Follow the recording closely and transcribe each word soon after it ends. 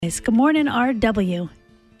Good morning, R.W.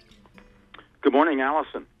 Good morning,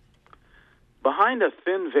 Allison. Behind a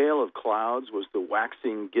thin veil of clouds was the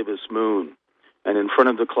waxing gibbous moon, and in front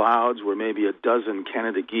of the clouds were maybe a dozen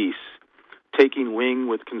Canada geese, taking wing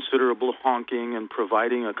with considerable honking and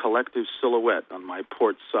providing a collective silhouette on my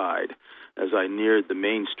port side as I neared the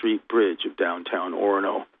Main Street Bridge of downtown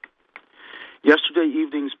Orono. Yesterday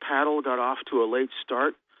evening's paddle got off to a late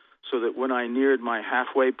start, so that when I neared my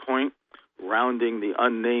halfway point, rounding the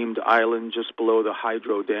unnamed island just below the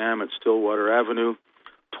hydro dam at Stillwater Avenue,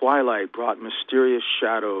 twilight brought mysterious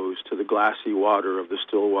shadows to the glassy water of the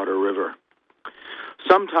Stillwater River.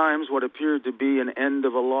 Sometimes what appeared to be an end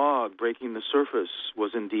of a log breaking the surface was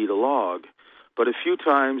indeed a log, but a few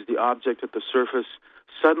times the object at the surface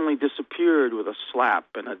suddenly disappeared with a slap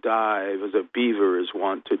and a dive, as a beaver is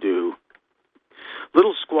wont to do.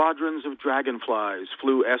 Little squadrons of dragonflies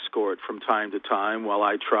flew escort from time to time while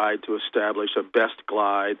I tried to establish a best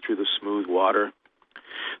glide through the smooth water.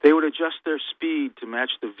 They would adjust their speed to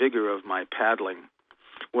match the vigor of my paddling.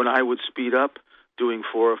 When I would speed up, doing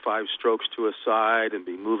 4 or 5 strokes to a side and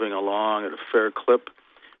be moving along at a fair clip,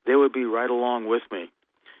 they would be right along with me.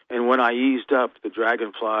 And when I eased up, the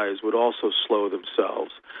dragonflies would also slow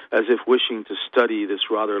themselves, as if wishing to study this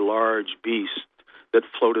rather large beast that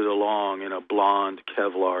floated along in a blonde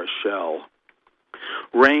Kevlar shell.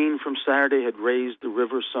 Rain from Saturday had raised the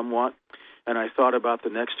river somewhat, and I thought about the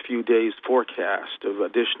next few days' forecast of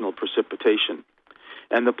additional precipitation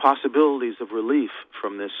and the possibilities of relief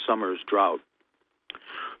from this summer's drought.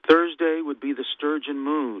 Thursday would be the sturgeon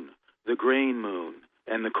moon, the grain moon,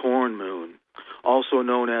 and the corn moon, also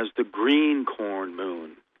known as the green corn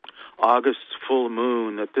moon. August's full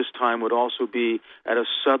moon at this time would also be at a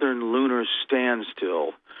southern lunar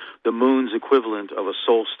standstill, the moon's equivalent of a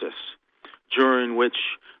solstice, during which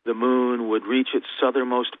the moon would reach its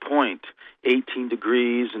southernmost point, 18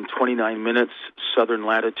 degrees and 29 minutes southern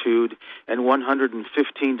latitude, and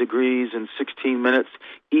 115 degrees and 16 minutes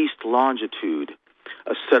east longitude,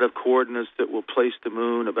 a set of coordinates that will place the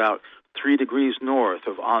moon about 3 degrees north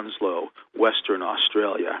of Onslow, Western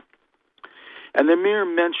Australia. And the mere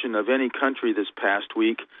mention of any country this past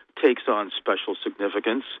week takes on special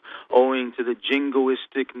significance, owing to the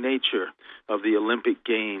jingoistic nature of the Olympic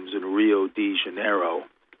Games in Rio de Janeiro.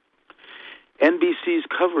 NBC's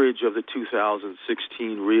coverage of the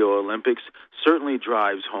 2016 Rio Olympics certainly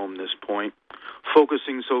drives home this point,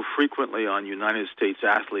 focusing so frequently on United States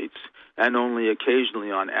athletes and only occasionally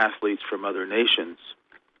on athletes from other nations.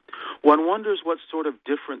 One wonders what sort of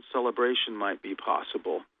different celebration might be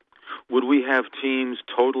possible. Would we have teams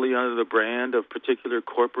totally under the brand of particular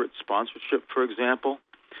corporate sponsorship, for example,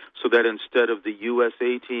 so that instead of the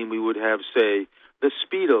USA team, we would have, say, the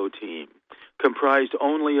Speedo team, comprised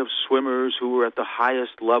only of swimmers who were at the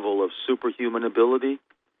highest level of superhuman ability?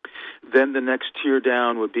 Then the next tier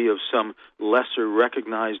down would be of some lesser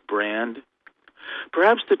recognized brand.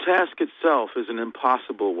 Perhaps the task itself is an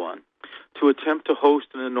impossible one, to attempt to host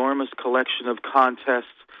an enormous collection of contests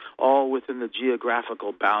all within the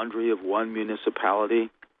geographical boundary of one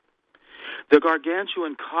municipality. The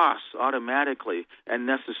gargantuan costs automatically and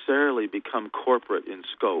necessarily become corporate in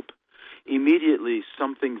scope. Immediately,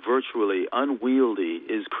 something virtually unwieldy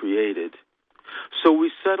is created. So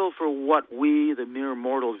we settle for what we, the mere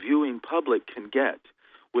mortal viewing public, can get,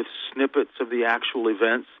 with snippets of the actual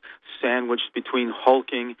events sandwiched between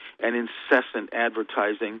hulking and incessant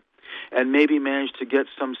advertising, and maybe manage to get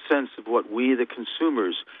some sense of what we, the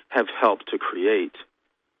consumers, have helped to create.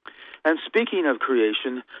 And speaking of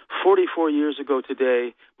creation, 44 years ago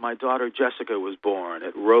today, my daughter Jessica was born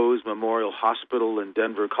at Rose Memorial Hospital in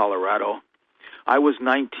Denver, Colorado. I was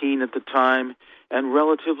 19 at the time and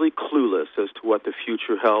relatively clueless as to what the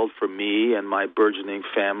future held for me and my burgeoning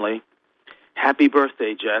family. Happy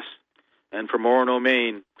birthday, Jess. And from Orono,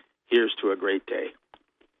 Maine, here's to a great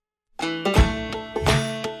day.